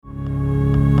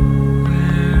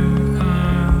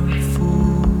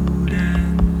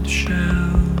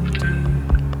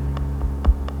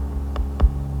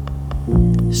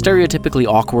Stereotypically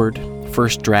awkward,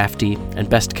 first drafty, and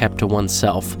best kept to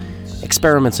oneself,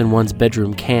 experiments in one's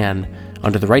bedroom can,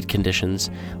 under the right conditions,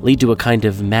 lead to a kind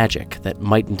of magic that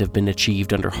mightn't have been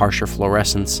achieved under harsher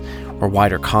fluorescence or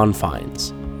wider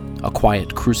confines, a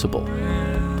quiet crucible.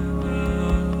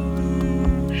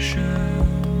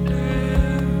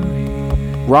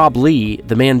 Rob Lee,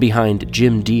 the man behind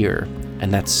Jim Deer,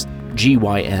 and that's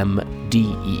Gymdeer,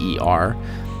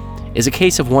 is a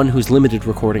case of one whose limited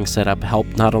recording setup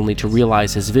helped not only to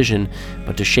realize his vision,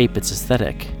 but to shape its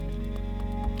aesthetic.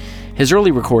 His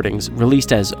early recordings,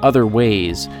 released as Other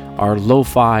Ways, are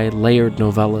lo-fi, layered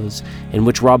novellas in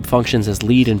which Rob functions as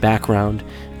lead and background,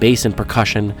 bass and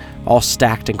percussion, all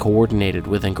stacked and coordinated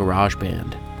within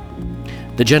GarageBand.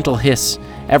 The gentle hiss,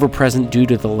 ever present due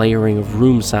to the layering of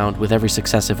room sound with every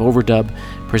successive overdub,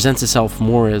 presents itself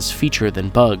more as feature than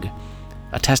bug,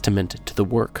 a testament to the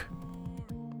work.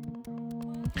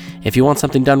 If you want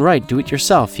something done right, do it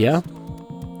yourself, yeah?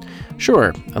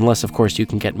 Sure, unless of course you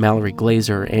can get Mallory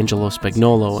Glazer, Angelo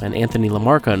Spagnolo, and Anthony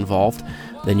LaMarca involved,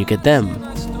 then you get them.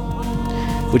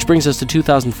 Which brings us to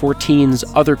 2014's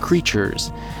Other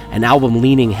Creatures, an album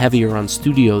leaning heavier on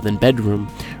studio than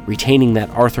bedroom, retaining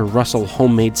that Arthur Russell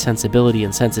homemade sensibility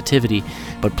and sensitivity,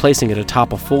 but placing it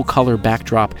atop a full-color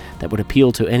backdrop that would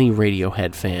appeal to any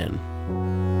Radiohead fan.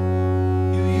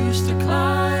 You used to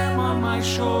climb on my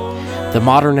shoulder. The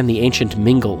modern and the ancient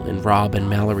mingle in Rob and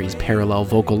Mallory's parallel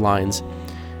vocal lines,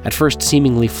 at first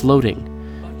seemingly floating,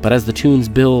 but as the tunes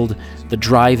build, the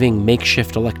driving,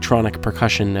 makeshift electronic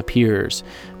percussion appears,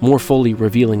 more fully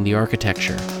revealing the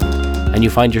architecture, and you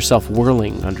find yourself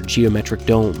whirling under geometric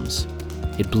domes.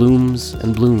 It blooms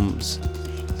and blooms.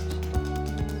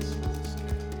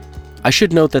 I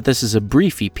should note that this is a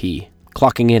brief EP,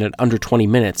 clocking in at under 20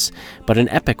 minutes, but an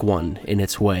epic one in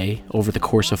its way over the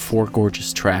course of 4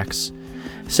 gorgeous tracks.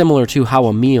 Similar to how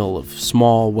a meal of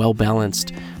small,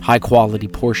 well-balanced, high-quality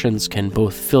portions can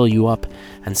both fill you up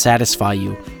and satisfy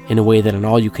you in a way that an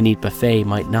all-you-can-eat buffet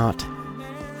might not.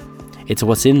 It's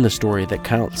what's in the story that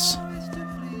counts.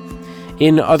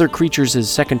 In Other Creatures'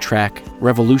 second track,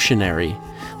 Revolutionary,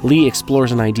 Lee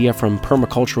explores an idea from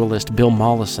permaculturalist Bill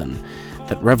Mollison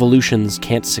that revolutions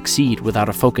can't succeed without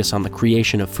a focus on the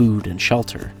creation of food and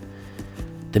shelter.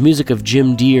 The music of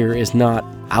Jim Deer is not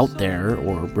out there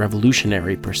or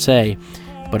revolutionary per se,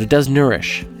 but it does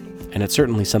nourish, and it's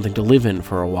certainly something to live in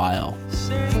for a while.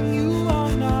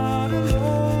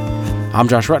 I'm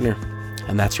Josh Rutner,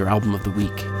 and that's your Album of the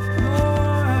Week.